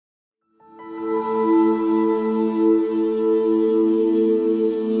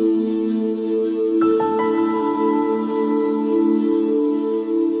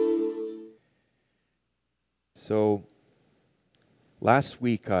So last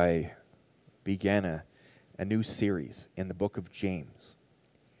week I began a new series in the book of James.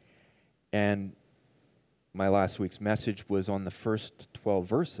 And my last week's message was on the first 12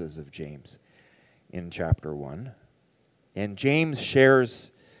 verses of James in chapter 1. And James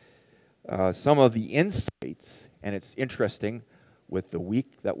shares some of the insights, and it's interesting with the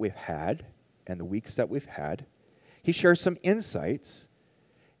week that we've had and the weeks that we've had. He shares some insights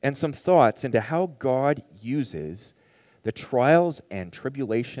and some thoughts into how God uses the trials and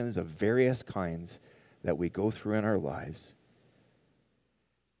tribulations of various kinds that we go through in our lives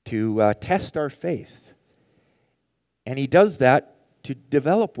to test our faith. And he does that to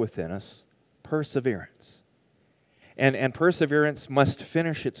develop within us perseverance. And perseverance must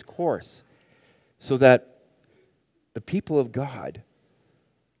finish its course so that the people of God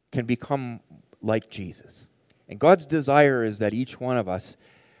can become like Jesus. And God's desire is that each one of us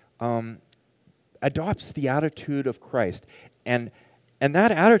adopts the attitude of Christ. And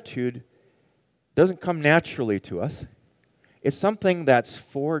that attitude doesn't come naturally to us. It's something that's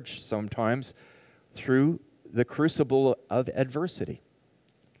forged sometimes through the crucible of adversity.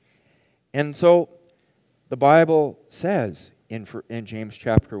 And so the Bible says in James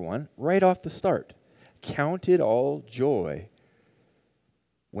chapter 1, right off the start, count it all joy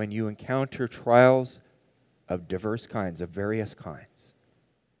when you encounter trials of diverse kinds, of various kinds.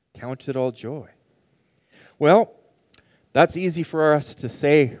 Count it all joy. Well, that's easy for us to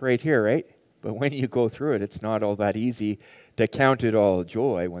say right here, right? But when you go through it, it's not all that easy to count it all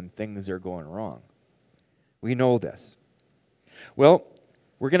joy when things are going wrong. We know this. Well,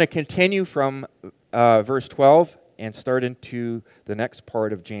 we're going to continue from verse 12 and start into the next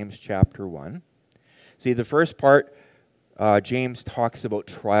part of James chapter 1. See, the first part, James talks about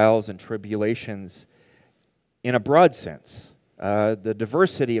trials and tribulations in a broad sense. The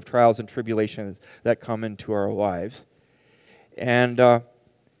diversity of trials and tribulations that come into our lives. And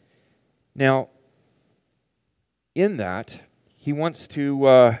now, in that, he wants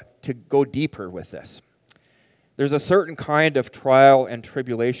to go deeper with this. There's a certain kind of trial and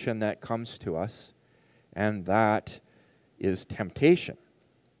tribulation that comes to us, and that is temptation.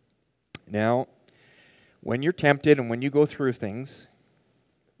 Now, when you're tempted and when you go through things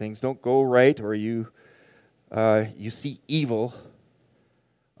don't go right, or you see evil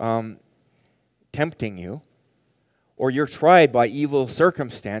tempting you, or you're tried by evil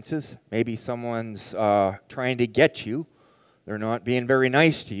circumstances. Maybe someone's trying to get you. They're not being very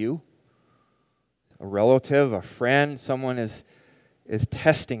nice to you. A relative, a friend, someone is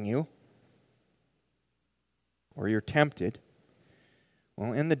testing you, or you're tempted.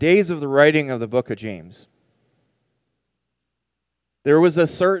 Well, in the days of the writing of the book of James, there was a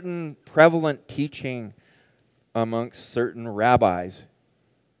certain prevalent teaching amongst certain rabbis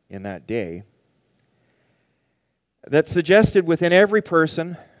in that day that suggested within every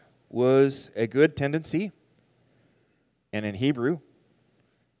person was a good tendency, and in Hebrew,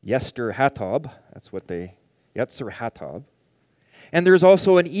 Yetzer Hatab, that's what Yetzer Hatab, and there's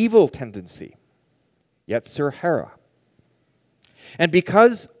also an evil tendency, Yetzer Hara. And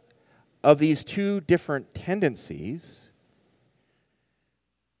because of these two different tendencies,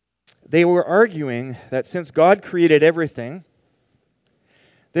 they were arguing that since God created everything,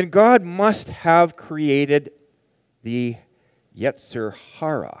 then God must have created the Yetzer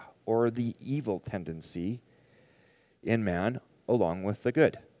Hara, or the evil tendency in man, along with the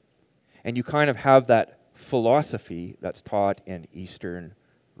good. And you kind of have that philosophy that's taught in Eastern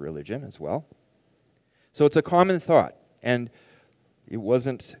religion as well. So it's a common thought, and it was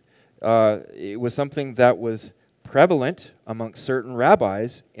something that was prevalent amongst certain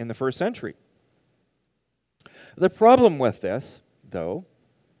rabbis in the first century. The problem with this, though,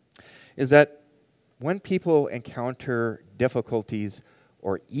 is that when people encounter difficulties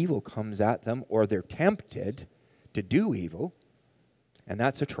or evil comes at them, or they're tempted to do evil, and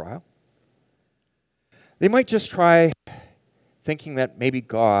that's a trial, they might just try thinking that maybe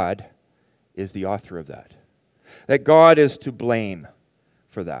God is the author of that God is to blame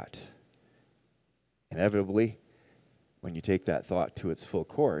for that. Inevitably, when you take that thought to its full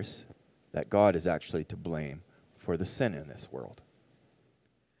course, that God is actually to blame for the sin in this world.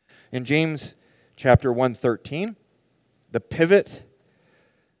 In James chapter 1:13, the pivot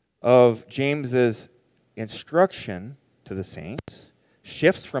of James's instruction to the saints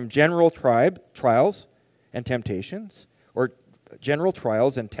shifts from general trials and temptations, or general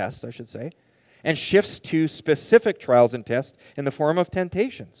trials and tests, I should say, and shifts to specific trials and tests in the form of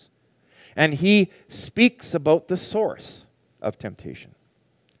temptations. And he speaks about the source of temptation.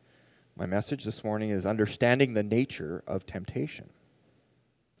 My message this morning is understanding the nature of temptation.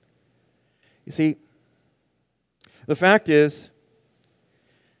 You see, The fact is,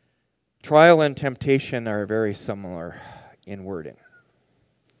 trial and temptation are very similar in wording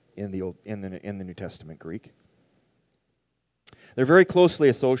in the New Testament Greek. They're very closely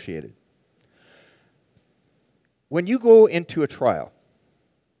associated. When you go into a trial,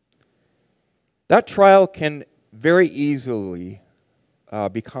 that trial can very easily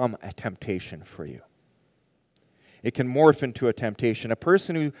become a temptation for you. It can morph into a temptation. A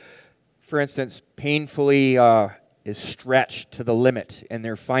person who, for instance, painfully is stretched to the limit in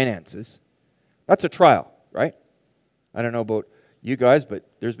their finances, that's a trial, right? I don't know about you guys, but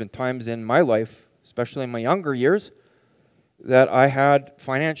there's been times in my life, especially in my younger years, that I had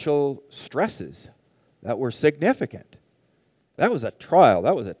financial stresses that were significant. That was a trial.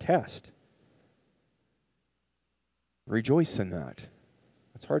 That was a test. Rejoice in that.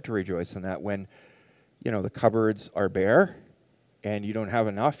 It's hard to rejoice in that when, the cupboards are bare and you don't have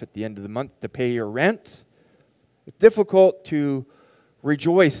enough at the end of the month to pay your rent. It's difficult to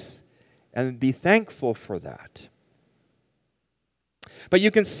rejoice and be thankful for that. But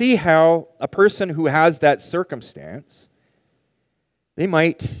you can see how a person who has that circumstance, they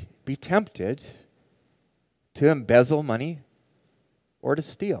might be tempted to embezzle money or to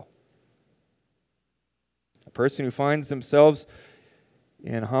steal. A person who finds themselves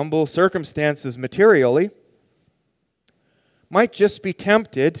in humble circumstances materially might just be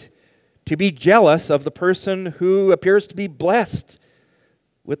tempted to be jealous of the person who appears to be blessed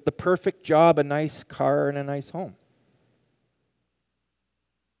with the perfect job, a nice car, and a nice home.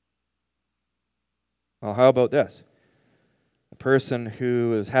 Well, how about this? A person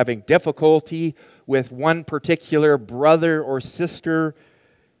who is having difficulty with one particular brother or sister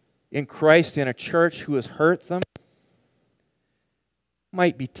in Christ in a church who has hurt them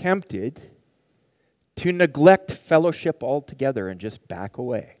might be tempted to neglect fellowship altogether and just back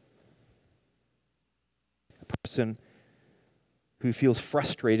away. A person who feels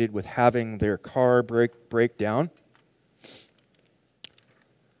frustrated with having their car break down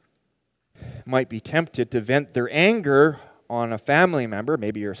might be tempted to vent their anger on a family member,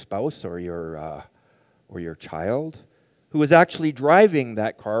 maybe your spouse or your child, who was actually driving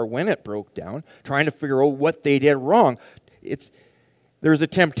that car when it broke down, trying to figure out what they did wrong. There's a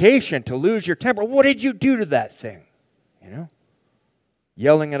temptation to lose your temper. What did you do to that thing?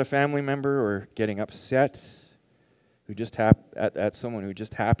 Yelling at a family member or getting upset at someone who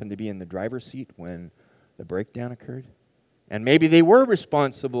just happened to be in the driver's seat when the breakdown occurred. And maybe they were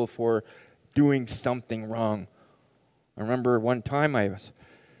responsible for doing something wrong. I remember one time I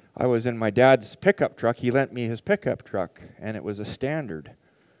was in my dad's pickup truck. He lent me his pickup truck, and it was a Standard.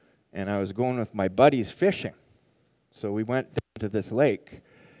 And I was going with my buddies fishing. So we went down to this lake,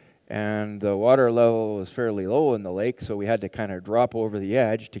 and the water level was fairly low in the lake, so we had to kind of drop over the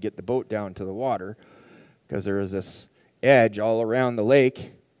edge to get the boat down to the water, because there was this edge all around the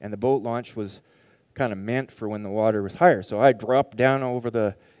lake, and the boat launch was kind of meant for when the water was higher. So I dropped down over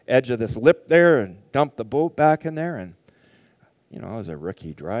the edge of this lip there and dumped the boat back in there, and I was a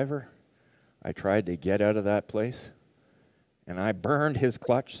rookie driver. I tried to get out of that place, and I burned his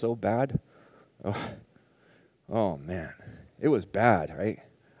clutch so bad. Oh man, it was bad, right?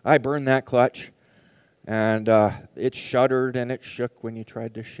 I burned that clutch, and it shuddered and it shook when you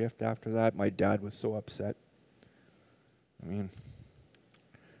tried to shift after that. My dad was so upset.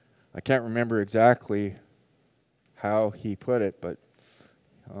 I can't remember exactly how he put it, but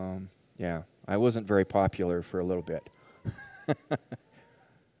I wasn't very popular for a little bit.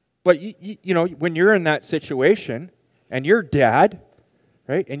 But when you're in that situation and your dad,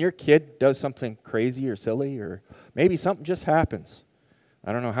 right, and your kid does something crazy or silly, or maybe something just happens.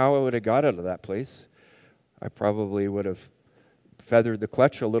 I don't know how I would have got out of that place. I probably would have feathered the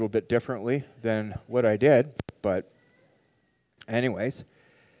clutch a little bit differently than what I did. But anyways,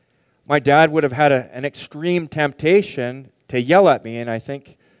 my dad would have had an extreme temptation to yell at me, and I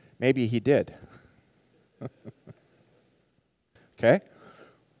think maybe he did. Okay?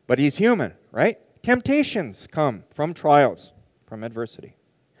 But he's human, right? Temptations come from trials, from adversity.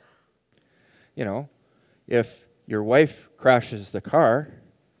 If your wife crashes the car,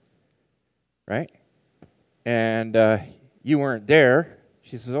 right, and you weren't there,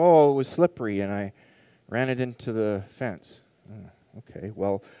 she says, it was slippery and I ran it into the fence. Okay,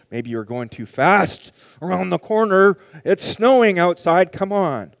 well, maybe you were going too fast around the corner. It's snowing outside. Come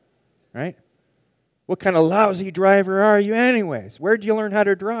on, right? What kind of lousy driver are you anyways? Where'd you learn how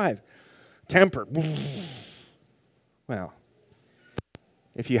to drive? Temper. Well,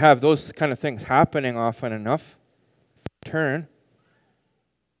 if you have those kind of things happening often enough, you're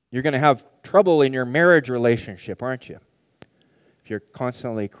going to have trouble in your marriage relationship, aren't you? If you're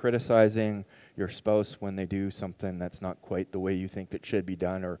constantly criticizing your spouse when they do something that's not quite the way you think it should be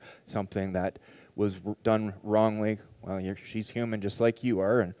done, or something that was done wrongly, well, she's human just like you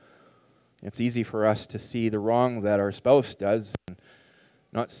are, and it's easy for us to see the wrong that our spouse does and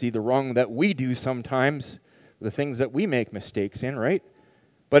not see the wrong that we do sometimes, the things that we make mistakes in, right?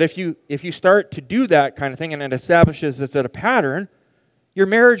 But if you start to do that kind of thing and it establishes it's a pattern, your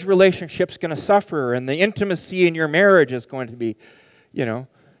marriage relationship's going to suffer, and the intimacy in your marriage is going to be,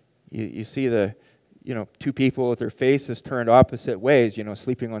 you see the, two people with their faces turned opposite ways,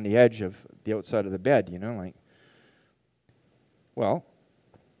 sleeping on the edge of the outside of the bed, well,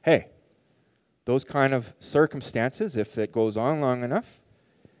 hey, those kind of circumstances, if it goes on long enough,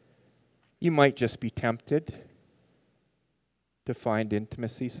 you might just be tempted to find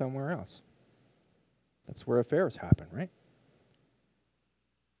intimacy somewhere else. That's where affairs happen, right?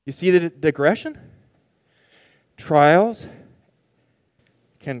 You see the digression? Trials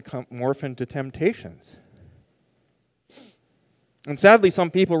can morph into temptations. And sadly, some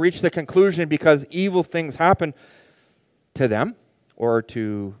people reach the conclusion, because evil things happen to them or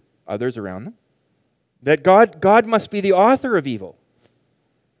to others around them, that God must be the author of evil.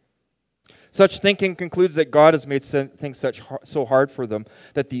 Such thinking concludes that God has made things so hard for them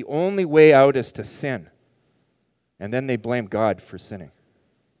that the only way out is to sin. And then they blame God for sinning.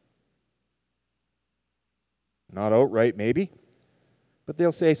 Not outright, maybe, but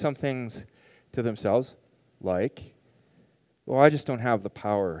they'll say some things to themselves like, well, I just don't have the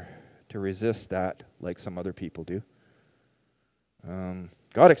power to resist that like some other people do.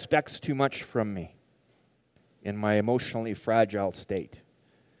 God expects too much from me in my emotionally fragile state.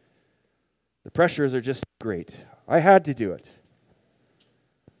 The pressures are just great. I had to do it.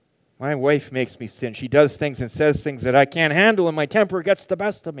 My wife makes me sin. She does things and says things that I can't handle, and my temper gets the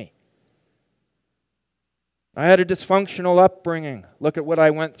best of me. I had a dysfunctional upbringing. Look at what I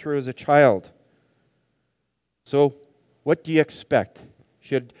went through as a child. So, what do you expect?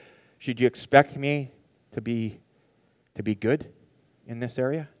 Should you expect me to be good in this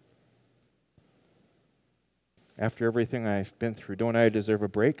area? After everything I've been through, don't I deserve a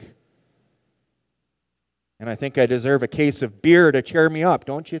break? And I think I deserve a case of beer to cheer me up,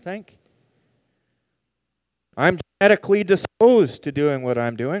 don't you think? I'm genetically disposed to doing what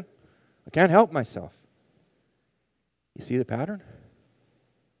I'm doing. I can't help myself. You see the pattern?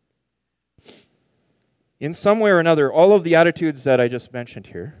 In some way or another, all of the attitudes that I just mentioned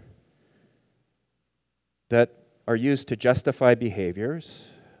here that are used to justify behaviors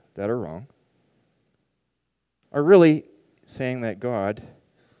that are wrong are really saying that God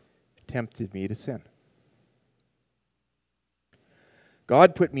tempted me to sin.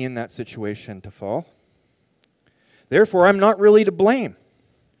 God put me in that situation to fall. Therefore, I'm not really to blame.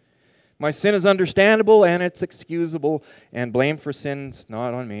 My sin is understandable and it's excusable, and blame for sin's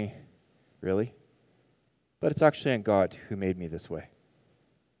not on me, really. But it's actually on God who made me this way.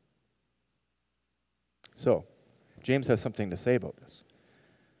 So, James has something to say about this.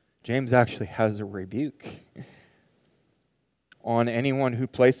 James actually has a rebuke on anyone who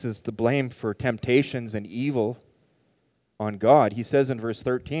places the blame for temptations and evil on God. He says in verse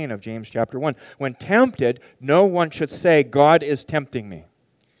 13 of James chapter 1, when tempted, no one should say, God is tempting me.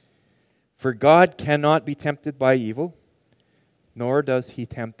 For God cannot be tempted by evil, nor does he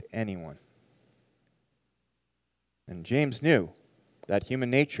tempt anyone. And James knew that human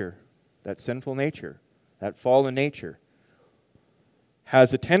nature, that sinful nature, that fallen nature,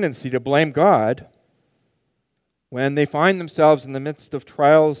 has a tendency to blame God when they find themselves in the midst of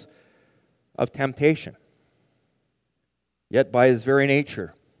trials of temptation. Yet by his very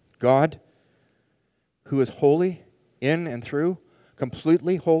nature, God, who is holy in and through,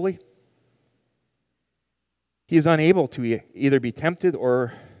 completely holy, he is unable to either be tempted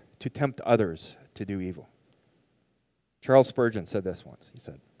or to tempt others to do evil. Charles Spurgeon said this once. He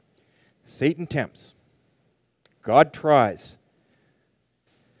said, Satan tempts, God tries,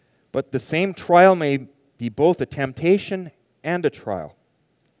 but the same trial may be both a temptation and a trial.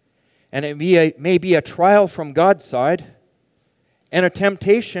 And it may be a trial from God's side and a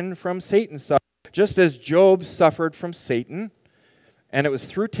temptation from Satan's side. Just as Job suffered from Satan, and it was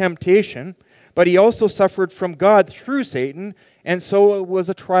through temptation, but he also suffered from God through Satan, and so it was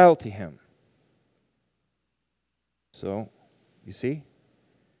a trial to him. So, you see,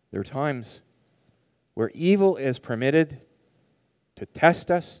 there are times where evil is permitted to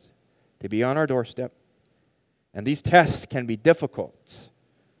test us, to be on our doorstep, and these tests can be difficult,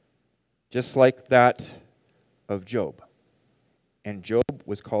 just like that of Job. And Job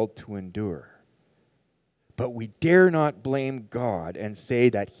was called to endure. But we dare not blame God and say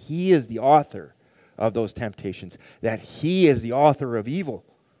that he is the author of those temptations, that he is the author of evil.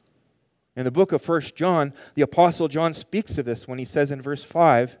 In the book of 1 John, the Apostle John speaks of this when he says in verse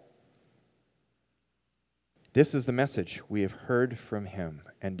 5, "This is the message we have heard from him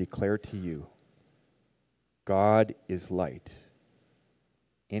and declare to you. God is light.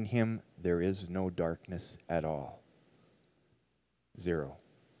 In him there is no darkness at all." Zero.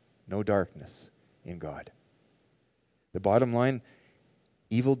 No darkness in God. The bottom line,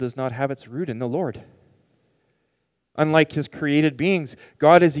 evil does not have its root in the Lord. Unlike his created beings,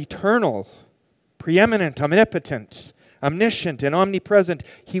 God is eternal, preeminent, omnipotent, omniscient, and omnipresent.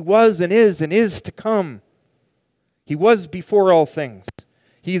 He was and is to come. He was before all things.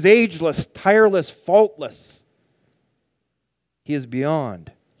 He is ageless, tireless, faultless. He is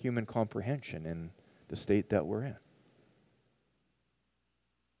beyond human comprehension in the state that we're in.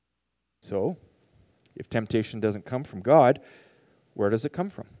 So, if temptation doesn't come from God, where does it come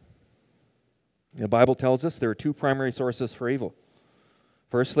from? The Bible tells us there are two primary sources for evil.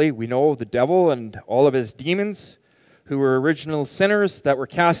 Firstly, we know the devil and all of his demons, who were original sinners that were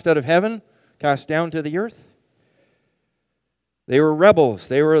cast out of heaven, cast down to the earth. They were rebels.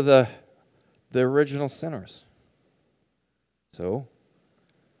 They were the original sinners. So,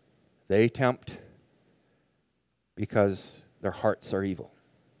 they tempt because their hearts are evil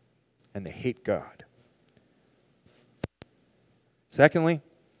and they hate God. Secondly,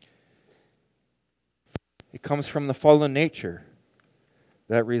 it comes from the fallen nature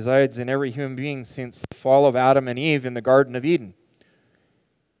that resides in every human being since the fall of Adam and Eve in the Garden of Eden.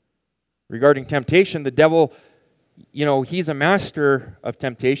 Regarding temptation, the devil, he's a master of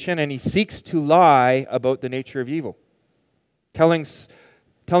temptation, and he seeks to lie about the nature of evil, telling us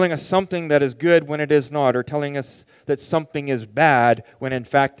something that is good when it is not, or telling us that something is bad when in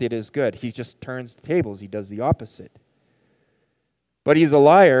fact it is good. He just turns the tables. He does the opposite. But he's a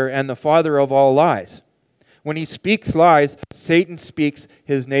liar and the father of all lies. When he speaks lies, Satan speaks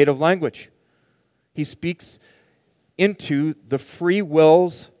his native language. He speaks into the free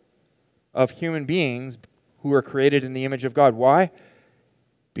wills of human beings who are created in the image of God. Why?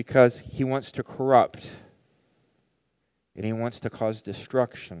 Because he wants to corrupt. And he wants to cause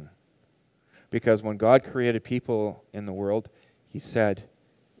destruction. Because when God created people in the world, he said,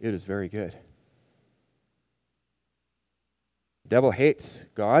 "It is very good." The devil hates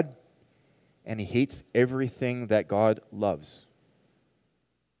God, and he hates everything that God loves.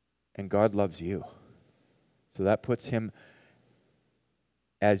 And God loves you. So that puts him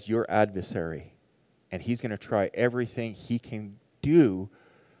as your adversary. And he's going to try everything he can do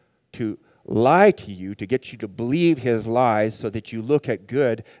to lie to you, to get you to believe his lies, so that you look at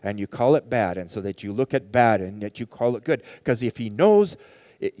good and you call it bad, and so that you look at bad and that you call it good. Because if he knows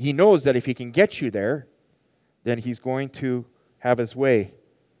that if he can get you there, then he's going to have his way.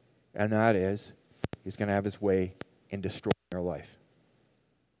 And that is, he's going to have his way in destroying your life.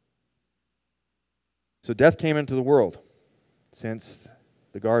 So death came into the world since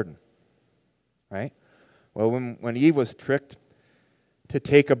the garden, right? Well, when Eve was tricked to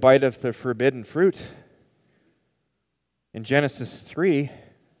take a bite of the forbidden fruit, in Genesis 3,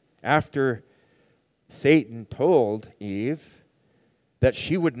 after Satan told Eve that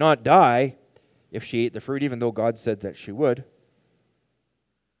she would not die if she ate the fruit, even though God said that she would,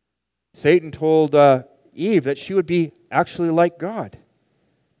 Satan told Eve that she would be actually like God,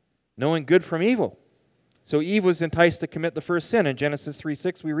 knowing good from evil. So Eve was enticed to commit the first sin. In Genesis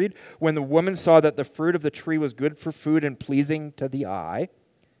 3:6 we read, "When the woman saw that the fruit of the tree was good for food and pleasing to the eye,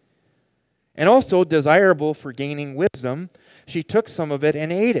 and also desirable for gaining wisdom, she took some of it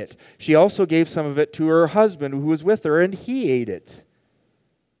and ate it. She also gave some of it to her husband who was with her, and he ate it."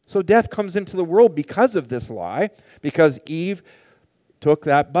 So death comes into the world because of this lie, because Eve took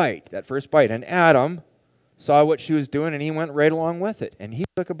that bite, that first bite. And Adam saw what she was doing, and he went right along with it. And he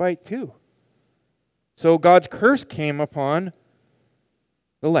took a bite too. So God's curse came upon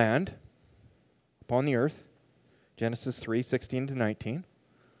the land, upon the earth. Genesis 3:16-19.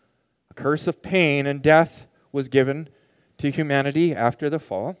 A curse of pain and death was given to humanity after the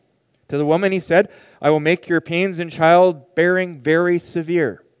fall. To the woman he said, "I will make your pains in childbearing very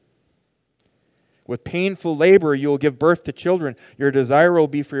severe. With painful labor you will give birth to children. Your desire will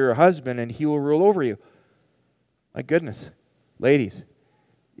be for your husband, and he will rule over you." My goodness. Ladies,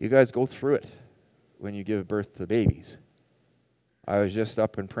 you guys go through it when you give birth to babies. I was just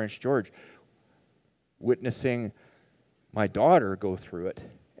up in Prince George witnessing my daughter go through it,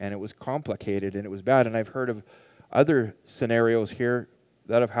 and it was complicated and it was bad. And I've heard of other scenarios here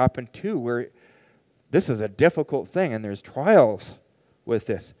that have happened too, where this is a difficult thing and there's trials with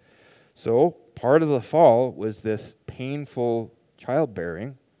this. So part of the fall was this painful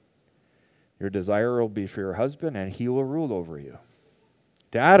childbearing. Your desire will be for your husband, and he will rule over you.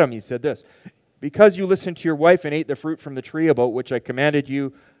 To Adam, he said this, because you listened to your wife and ate the fruit from the tree about which I commanded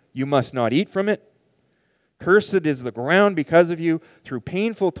you, you must not eat from it. Cursed is the ground because of you. Through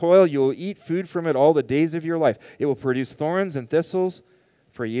painful toil, you will eat food from it all the days of your life. It will produce thorns and thistles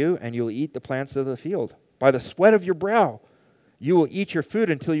for you, and you will eat the plants of the field. By the sweat of your brow, you will eat your food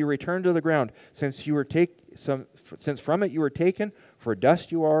until you return to the ground, since from it you were taken, for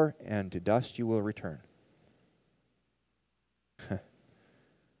dust you are, and to dust you will return.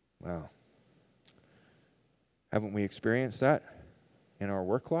 Wow. Haven't we experienced that in our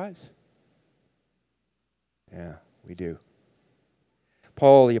work lives? Yeah, we do.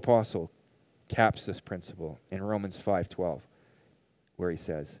 Paul the Apostle caps this principle in Romans 5:12, where he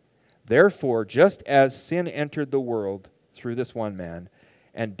says, therefore, just as sin entered the world through this one man,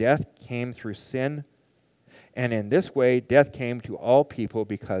 and death came through sin, and in this way death came to all people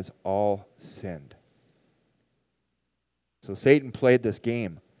because all sinned. So Satan played this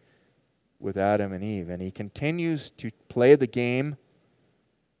game with Adam and Eve, and he continues to play the game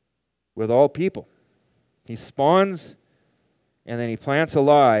with all people. He spawns and then he plants a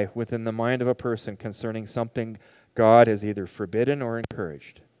lie within the mind of a person concerning something God has either forbidden or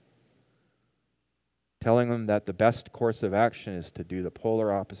encouraged, telling them that the best course of action is to do the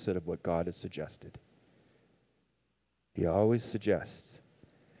polar opposite of what God has suggested. He always suggests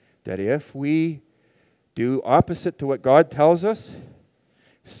that if we do opposite to what God tells us,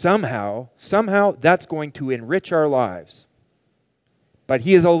 somehow that's going to enrich our lives. But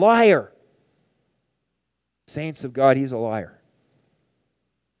he is a liar. Saints of God, he's a liar.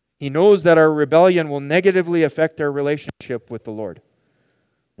 He knows that our rebellion will negatively affect our relationship with the Lord.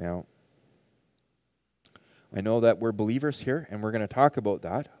 Now, I know that we're believers here, and we're going to talk about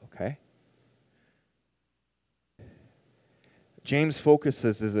that, okay? James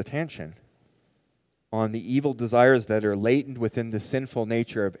focuses his attention on the evil desires that are latent within the sinful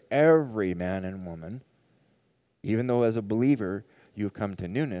nature of every man and woman. Even though as a believer, you've come to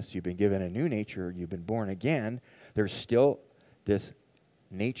newness, you've been given a new nature, you've been born again, there's still this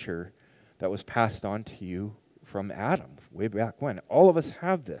nature that was passed on to you from Adam way back when. All of us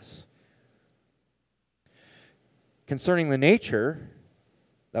have this. Concerning the nature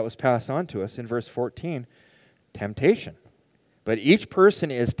that was passed on to us in verse 14, temptation. But each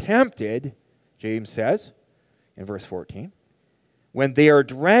person is tempted, James says in verse 14, when they are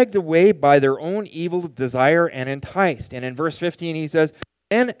dragged away by their own evil desire and enticed. And in verse 15 he says,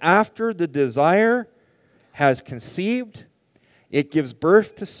 then after the desire has conceived, it gives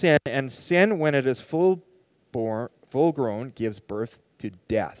birth to sin, and sin, when it is full grown, gives birth to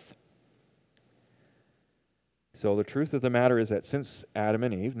death. So the truth of the matter is that since Adam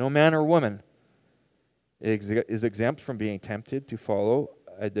and Eve, no man or woman is exempt from being tempted to follow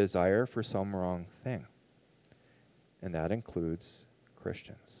a desire for some wrong thing. And that includes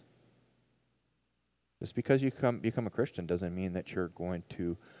Christians. Just because you become a Christian doesn't mean that you're going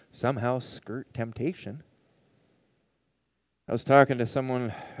to somehow skirt temptation. I was talking to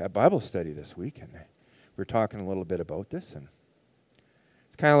someone at Bible study this week, and we were talking a little bit about this, and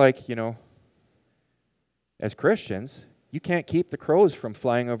it's kind of like, as Christians, you can't keep the crows from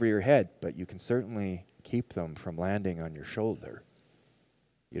flying over your head, but you can certainly keep them from landing on your shoulder.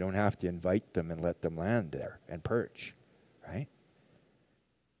 You don't have to invite them and let them land there and perch, right?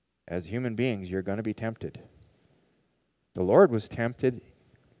 As human beings, you're going to be tempted. The Lord was tempted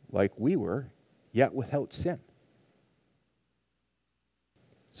like we were, yet without sin.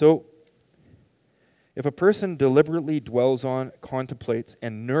 So, if a person deliberately dwells on, contemplates,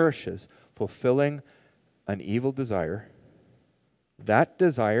 and nourishes fulfilling an evil desire, that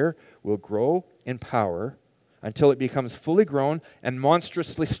desire will grow in power until it becomes fully grown and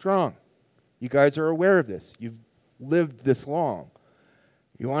monstrously strong. You guys are aware of this. You've lived this long.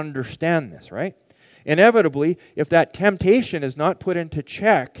 You understand this, right? Inevitably, if that temptation is not put into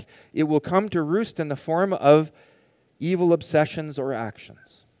check, it will come to roost in the form of evil obsessions or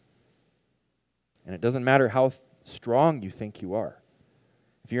actions. And it doesn't matter how strong you think you are.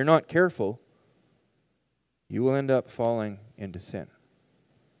 If you're not careful, you will end up falling into sin.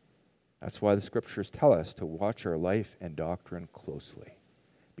 That's why the Scriptures tell us to watch our life and doctrine closely.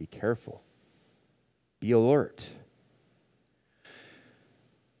 Be careful. Be alert.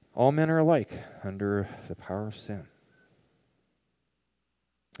 All men are alike under the power of sin.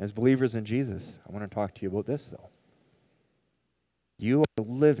 As believers in Jesus, I want to talk to you about this, though. You are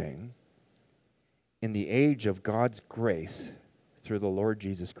living in the age of God's grace through the Lord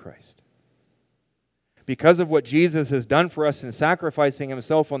Jesus Christ. Because of what Jesus has done for us in sacrificing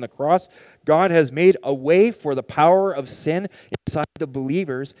himself on the cross, God has made a way for the power of sin inside the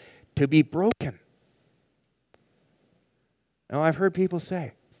believers to be broken. Now, I've heard people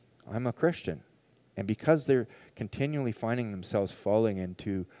say, I'm a Christian. And because they're continually finding themselves falling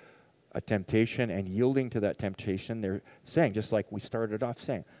into a temptation and yielding to that temptation, they're saying, just like we started off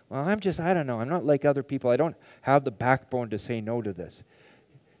saying, well, I don't know, I'm not like other people. I don't have the backbone to say no to this.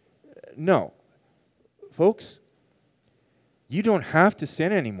 No. Folks, you don't have to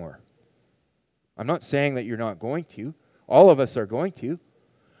sin anymore. I'm not saying that you're not going to. All of us are going to.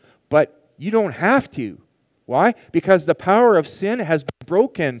 But you don't have to. Why? Because the power of sin has been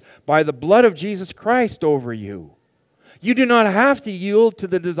broken by the blood of Jesus Christ over you. You do not have to yield to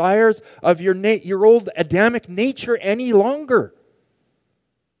the desires of your old Adamic nature any longer.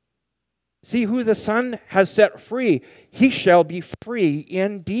 See, who the Son has set free, he shall be free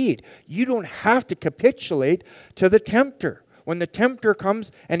indeed. You don't have to capitulate to the tempter. When the tempter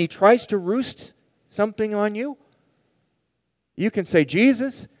comes and he tries to roost something on you, you can say,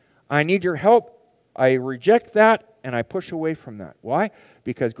 Jesus, I need your help. I reject that and I push away from that. Why?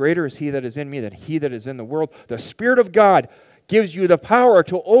 Because greater is he that is in me than he that is in the world. The Spirit of God gives you the power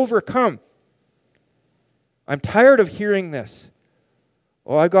to overcome. I'm tired of hearing this.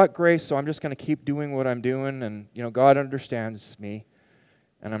 Oh, I've got grace, so I'm just going to keep doing what I'm doing, and God understands me,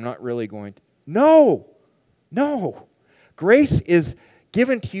 and I'm not really going to. No. Grace is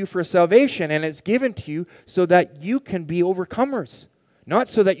given to you for salvation, and it's given to you so that you can be overcomers, not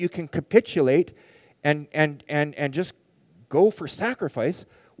so that you can capitulate and just go for sacrifice.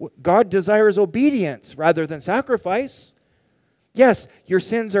 God desires obedience rather than sacrifice. Yes, your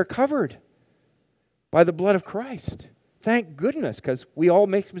sins are covered by the blood of Christ. Thank goodness, because we all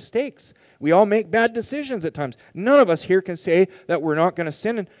make mistakes. We all make bad decisions at times. None of us here can say that we're not going to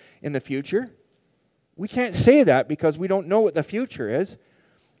sin in the future. We can't say that because we don't know what the future is.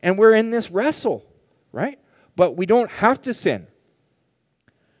 And we're in this wrestle, right? But we don't have to sin.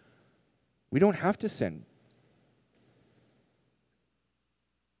 We don't have to sin.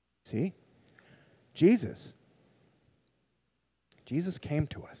 See? Jesus came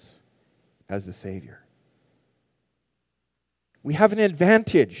to us as the Savior. We have an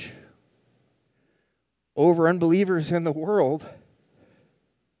advantage over unbelievers in the world.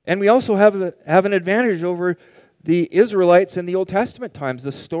 And we also have an advantage over the Israelites in the Old Testament times,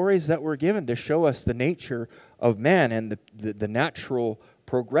 the stories that were given to show us the nature of man and the natural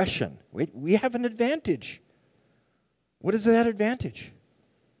progression. We have an advantage. What is that advantage?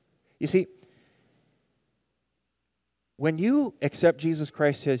 You see, when you accept Jesus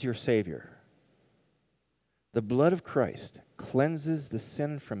Christ as your Savior, the blood of Christ cleanses the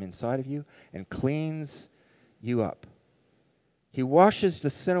sin from inside of you and cleans you up. He washes the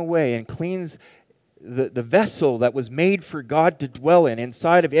sin away and cleans the vessel that was made for God to dwell in.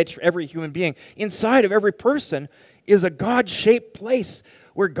 Inside of every human being, inside of every person, is a God-shaped place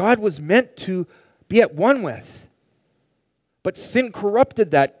where God was meant to be at one with. But sin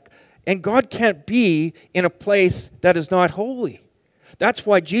corrupted that, and God can't be in a place that is not holy. That's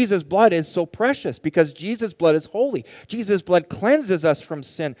why Jesus' blood is so precious, because Jesus' blood is holy. Jesus' blood cleanses us from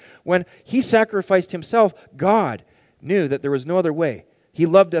sin. When He sacrificed Himself, God knew that there was no other way. He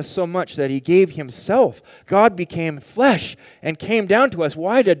loved us so much that He gave Himself. God became flesh and came down to us.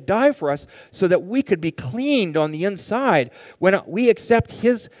 Why? To die for us so that we could be cleaned on the inside. When we accept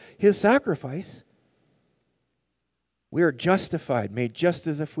His sacrifice, we are justified, made just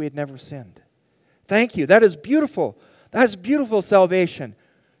as if we had never sinned. Thank you. That is beautiful. That's beautiful salvation.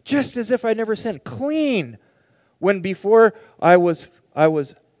 Just as if I never sinned. Clean. When before I was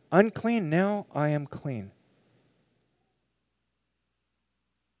unclean, now I am clean.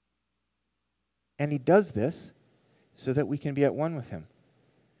 And He does this so that we can be at one with Him.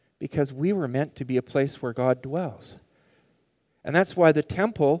 Because we were meant to be a place where God dwells. And that's why the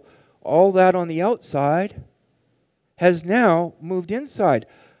temple, all that on the outside, has now moved inside.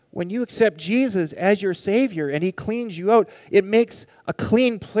 When you accept Jesus as your Savior and He cleans you out, it makes a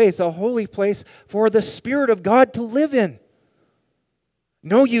clean place, a holy place for the Spirit of God to live in.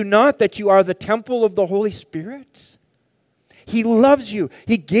 Know you not that you are the temple of the Holy Spirit? He loves you.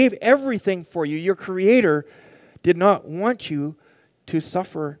 He gave everything for you. Your Creator did not want you to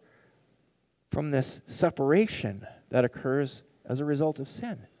suffer from this separation that occurs as a result of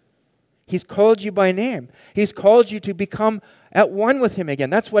sin. He's called you by name. He's called you to become at one with Him again.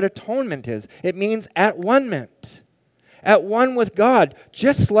 That's what atonement is. It means at one-ment. At one with God,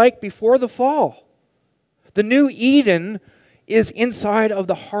 just like before the fall. The new Eden is inside of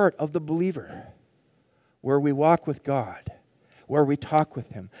the heart of the believer, where we walk with God, where we talk with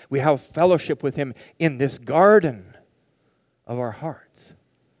Him. We have fellowship with Him in this garden of our hearts.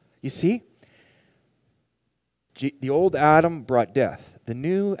 You see, the old Adam brought death. the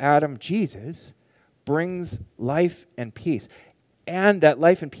new Adam, Jesus, brings life and peace. And that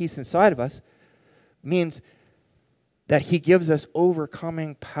life and peace inside of us means that he gives us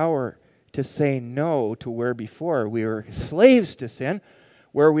overcoming power to say no to where before we were slaves to sin,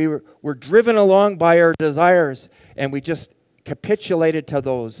 where we were driven along by our desires, and we just capitulated to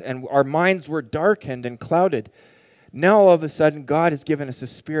those, and our minds were darkened and clouded. Now all of a sudden God has given us a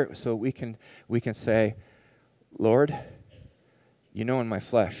spirit so we can say, Lord, you know in my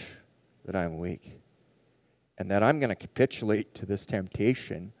flesh that I'm weak, and that I'm going to capitulate to this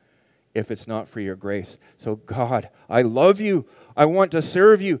temptation if it's not for your grace. So God, I love you. I want to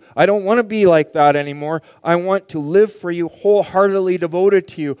serve you. I don't want to be like that anymore. I want to live for you, wholeheartedly devoted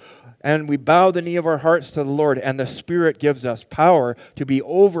to you. And we bow the knee of our hearts to the Lord, and the Spirit gives us power to be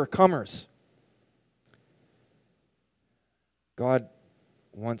overcomers. God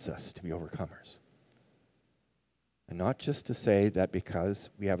wants us to be overcomers. And not just to say that because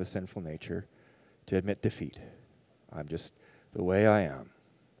we have a sinful nature, to admit defeat. I'm just the way I am.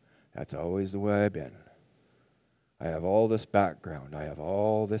 That's always the way I've been. I have all this background. I have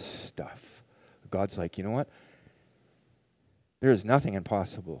all this stuff. God's like, you know what? There is nothing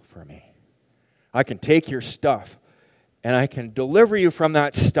impossible for me. I can take your stuff and I can deliver you from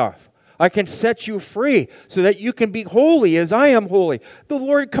that stuff. I can set you free so that you can be holy as I am holy. The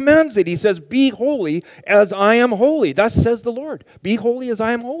Lord commands it. He says, be holy as I am holy. Thus says the Lord. Be holy as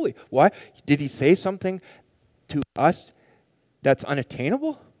I am holy. Why? Did he say something to us that's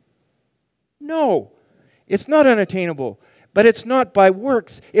unattainable? No, it's not unattainable, but it's not by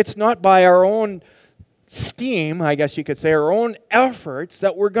works. It's not by our own scheme, I guess you could say, our own efforts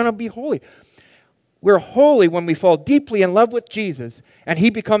that we're going to be holy. We're holy when we fall deeply in love with Jesus, and he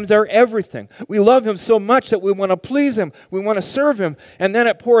becomes our everything. We love him so much that we want to please him, we want to serve him, and then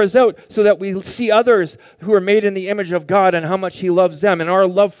it pours out so that we see others who are made in the image of God and how much he loves them, and our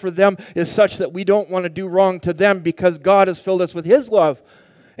love for them is such that we don't want to do wrong to them because God has filled us with his love.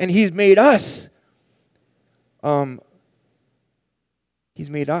 And he's made us,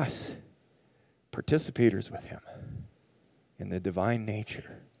 participators with him in the divine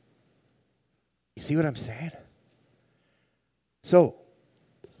nature. You see what I'm saying? So,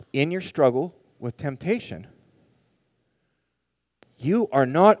 in your struggle with temptation, you are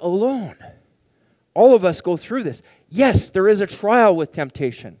not alone. All of us go through this. Yes, there is a trial with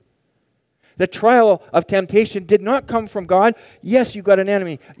temptation. The trial of temptation did not come from God. Yes, you got an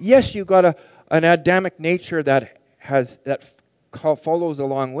enemy. Yes, you got an Adamic nature that follows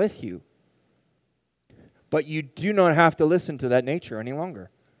along with you. But you do not have to listen to that nature any longer.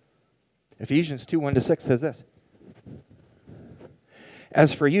 Ephesians 2:1-6 says this.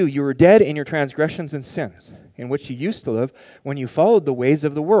 As for you, you were dead in your transgressions and sins, in which you used to live when you followed the ways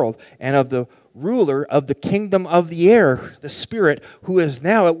of the world and of the ruler of the kingdom of the air, the Spirit, who is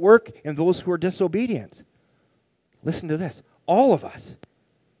now at work in those who are disobedient. Listen to this. All of us,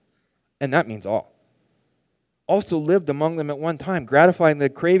 and that means all, also lived among them at one time, gratifying the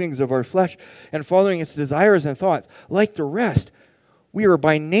cravings of our flesh and following its desires and thoughts. Like the rest, we are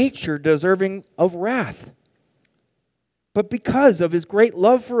by nature deserving of wrath. But because of his great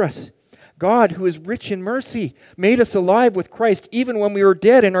love for us, God, who is rich in mercy, made us alive with Christ even when we were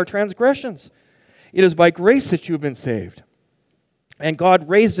dead in our transgressions. It is by grace that you have been saved. And God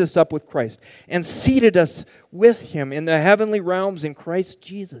raised us up with Christ and seated us with him in the heavenly realms in Christ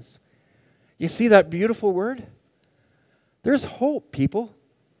Jesus. You see that beautiful word? There's hope, people.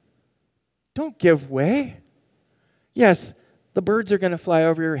 Don't give way. Yes, the birds are going to fly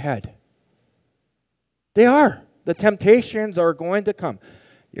over your head. They are. The temptations are going to come.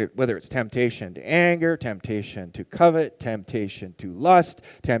 Whether it's temptation to anger, temptation to covet, temptation to lust,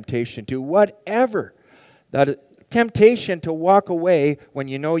 temptation to whatever. Temptation to walk away when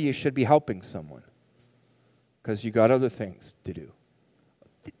you know you should be helping someone because you got other things to do.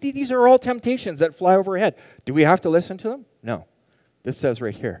 These are all temptations that fly overhead. Do we have to listen to them? No. This says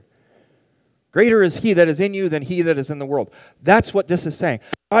right here. Greater is he that is in you than he that is in the world. That's what this is saying.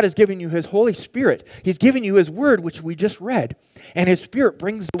 God has given you his Holy Spirit. He's given you his word, which we just read. And his Spirit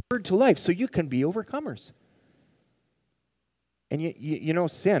brings the word to life so you can be overcomers. And you know,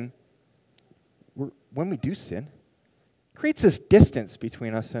 sin, when we do sin, it creates this distance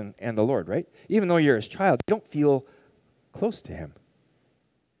between us and the Lord, right? Even though you're his child, you don't feel close to him.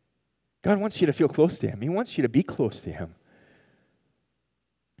 God wants you to feel close to him. He wants you to be close to him.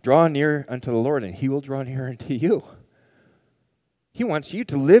 Draw near unto the Lord, and he will draw near unto you. He wants you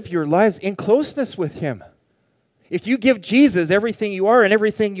to live your lives in closeness with him. If you give Jesus everything you are and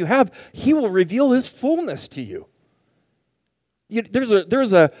everything you have, he will reveal his fullness to you.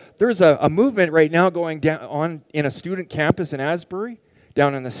 There's a movement right now going on in a student campus in Asbury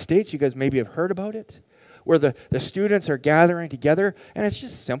down in the States. You guys maybe have heard about it, where the students are gathering together, and it's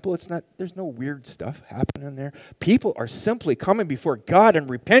just simple. There's no weird stuff happening there. People are simply coming before God and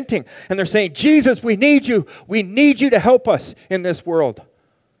repenting, and they're saying, Jesus, we need you. We need you to help us in this world.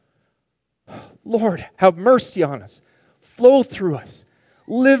 Lord, have mercy on us. Flow through us.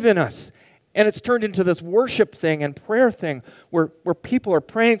 Live in us. And it's turned into this worship thing and prayer thing where people are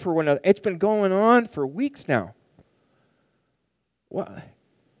praying for one another. It's been going on for weeks now. Well,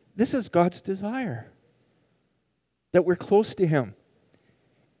 this is God's desire, that we're close to Him.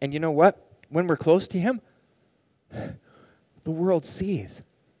 And you know what? When we're close to Him, the world sees.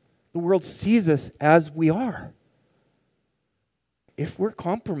 The world sees us as we are. If we're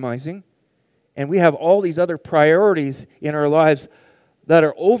compromising and we have all these other priorities in our lives that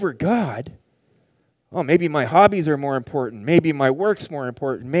are over God, oh, maybe my hobbies are more important. Maybe my work's more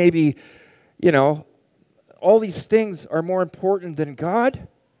important. Maybe, all these things are more important than God.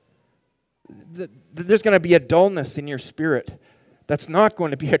 There's going to be a dullness in your spirit that's not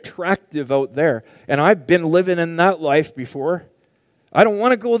going to be attractive out there. And I've been living in that life before. I don't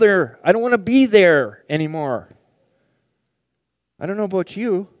want to go there. I don't want to be there anymore. I don't know about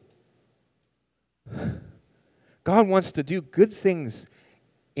you. God wants to do good things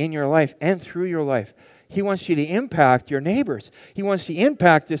in your life and through your life. He wants you to impact your neighbors. He wants you to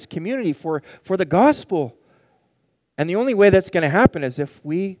impact this community for the gospel. And the only way that's going to happen is if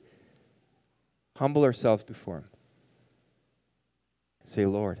we humble ourselves before Him. Say,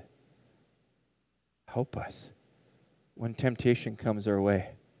 Lord, help us when temptation comes our way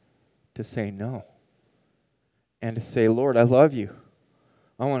to say no. And to say, Lord, I love you.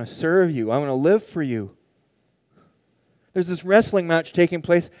 I want to serve you. I want to live for you. There's this wrestling match taking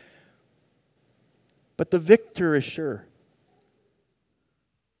place, but the victor is sure.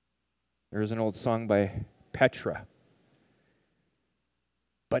 There's an old song by Petra.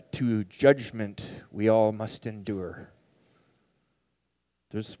 But to judgment we all must endure.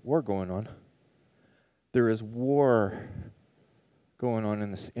 There's war going on. There is war going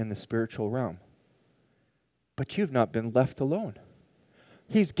on in the spiritual realm. But you've not been left alone.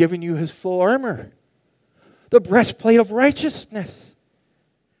 He's given you His full armor. The breastplate of righteousness.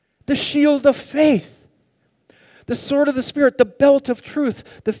 The shield of faith. The sword of the Spirit. The belt of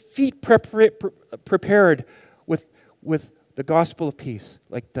truth. The feet prepared with the gospel of peace.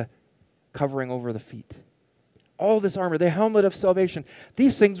 Like the covering over the feet. All this armor. The helmet of salvation.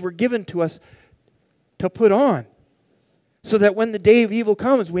 These things were given to us to put on. So that when the day of evil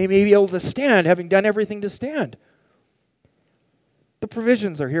comes, we may be able to stand, having done everything to stand. The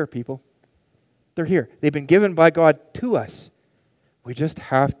provisions are here, people. They're here. They've been given by God to us. We just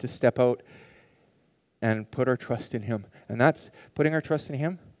have to step out and put our trust in Him. And that's putting our trust in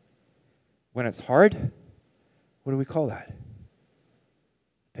Him. When it's hard, what do we call that?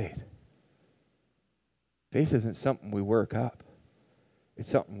 Faith. Faith isn't something we work up. It's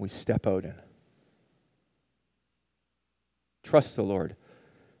something we step out in. Trust the Lord.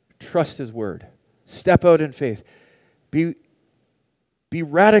 Trust His word. Step out in faith. Be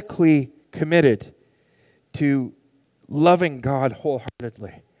radically committed to loving God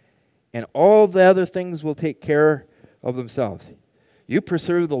wholeheartedly. And all the other things will take care of themselves. You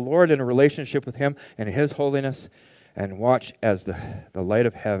pursue the Lord in a relationship with Him and His holiness, and watch as the light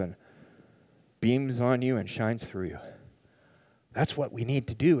of heaven beams on you and shines through you. That's what we need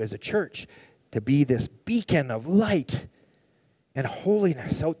to do as a church, to be this beacon of light and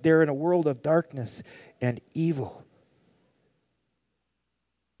holiness out there in a world of darkness and evil.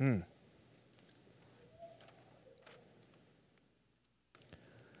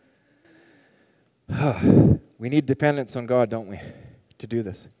 We need dependence on God, don't we, to do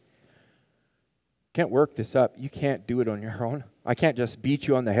this. Can't work this up. You can't do it on your own. I can't just beat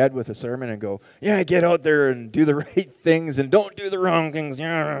you on the head with a sermon and go, yeah, get out there and do the right things and don't do the wrong things.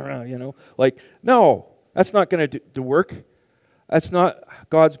 No, that's not going to work. That's not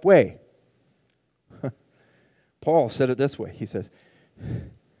God's way. Paul said it this way. He says,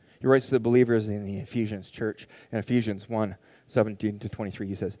 he writes to the believers in the Ephesians church, in Ephesians 1:17-23,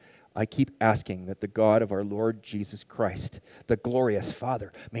 he says, I keep asking that the God of our Lord Jesus Christ, the glorious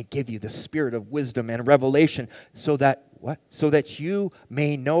Father, may give you the spirit of wisdom and revelation so that, what? So that you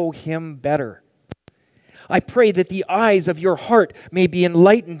may know Him better. I pray that the eyes of your heart may be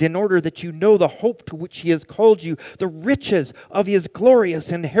enlightened in order that you know the hope to which He has called you, the riches of His glorious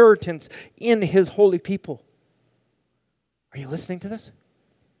inheritance in His holy people. Are you listening to this?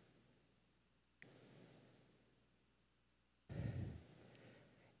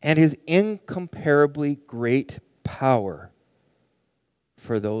 And His incomparably great power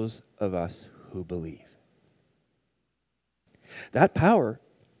for those of us who believe. That power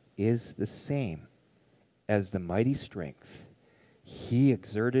is the same as the mighty strength he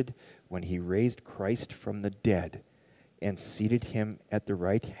exerted when he raised Christ from the dead and seated him at the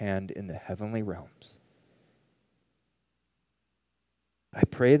right hand in the heavenly realms. I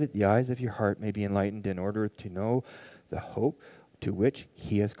pray that the eyes of your heart may be enlightened in order to know the hope to which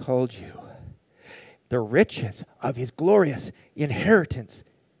he has called you, the riches of his glorious inheritance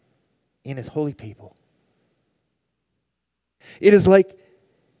in his holy people. It is like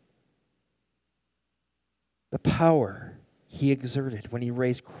the power he exerted when he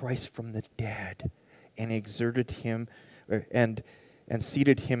raised Christ from the dead and exerted him and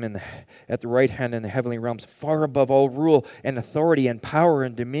seated him at the right hand in the heavenly realms, far above all rule and authority and power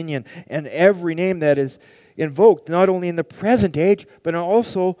and dominion and every name that is invoked, not only in the present age, but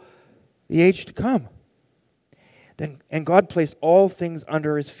also the age to come. And God placed all things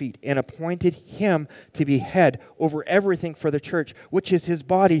under his feet and appointed him to be head over everything for the church, which is his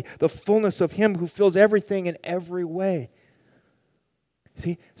body, the fullness of him who fills everything in every way.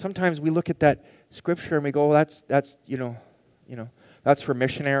 See, sometimes we look at that scripture and we go, that's that's for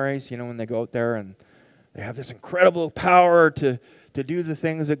missionaries, when they go out there and they have this incredible power to do the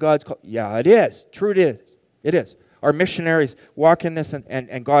things that God's called. Yeah, it is. True it is. It is. Our missionaries walk in this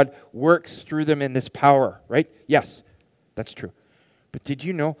and God works through them in this power, right? Yes, that's true. But did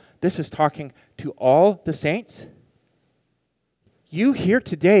you know this is talking to all the saints? You here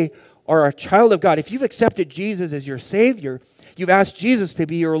today are a child of God. If you've accepted Jesus as your Savior, you've asked Jesus to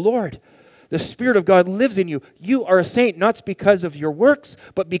be your Lord. The Spirit of God lives in you. You are a saint not because of your works,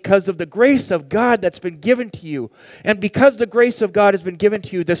 but because of the grace of God that's been given to you. And because the grace of God has been given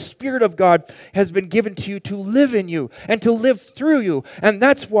to you, the Spirit of God has been given to you to live in you and to live through you. And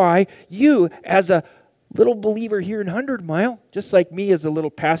that's why you, as a little believer here in 100 Mile, just like me as a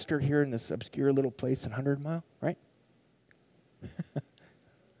little pastor here in this obscure little place in 100 Mile, right?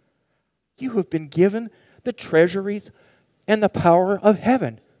 You have been given the treasuries and the power of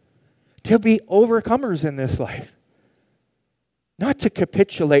heaven to be overcomers in this life. Not to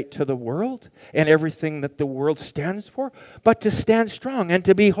capitulate to the world and everything that the world stands for, but to stand strong and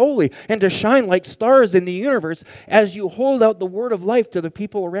to be holy and to shine like stars in the universe as you hold out the word of life to the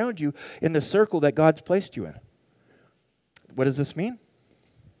people around you in the circle that God's placed you in. What does this mean?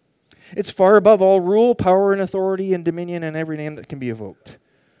 It's far above all rule, power, and authority, and dominion, and every name that can be evoked.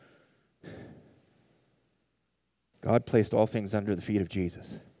 God placed all things under the feet of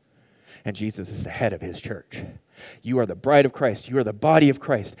Jesus. And Jesus is the head of his church. You are the bride of Christ. You are the body of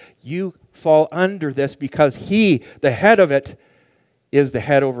Christ. You fall under this because he, the head of it, is the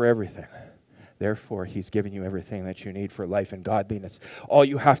head over everything. Therefore, he's given you everything that you need for life and godliness. All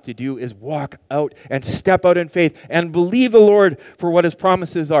you have to do is walk out and step out in faith and believe the Lord for what his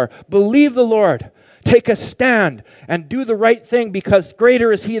promises are. Believe the Lord. Take a stand and do the right thing because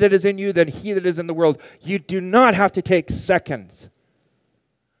greater is he that is in you than he that is in the world. You do not have to take seconds.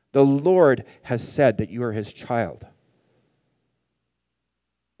 The Lord has said that you are his child.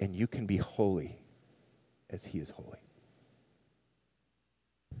 And you can be holy as he is holy.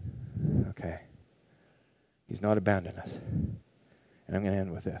 Okay. He's not abandoned us. And I'm going to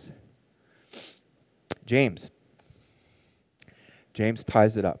end with this. James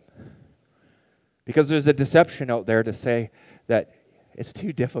ties it up. Because there's a deception out there to say that it's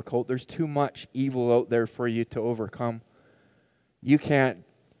too difficult. There's too much evil out there for you to overcome. You can't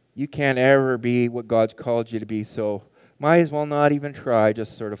ever be what God's called you to be, so might as well not even try,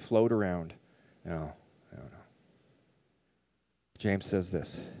 just sort of float around. No. James says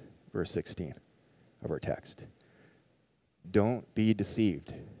this, verse 16 of our text. Don't be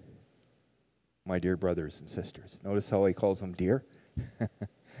deceived, my dear brothers and sisters. Notice how he calls them dear?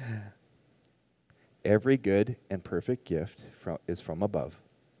 Every good and perfect gift is from above,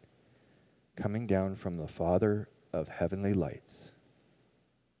 coming down from the Father of heavenly lights,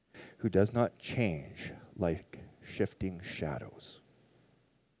 who does not change like shifting shadows.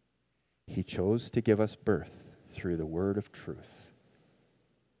 He chose to give us birth through the word of truth,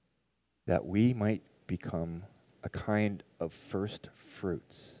 that we might become a kind of first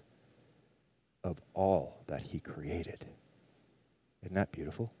fruits of all that he created. Isn't that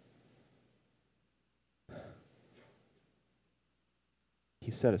beautiful? He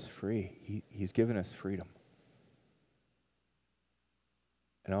set us free. He's given us freedom.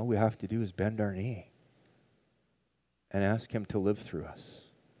 And all we have to do is bend our knee and ask him to live through us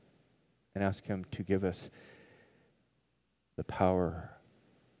and ask him to give us the power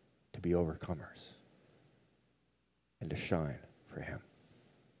to be overcomers and to shine for him.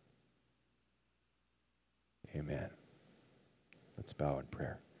 Amen. Let's bow in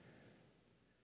prayer.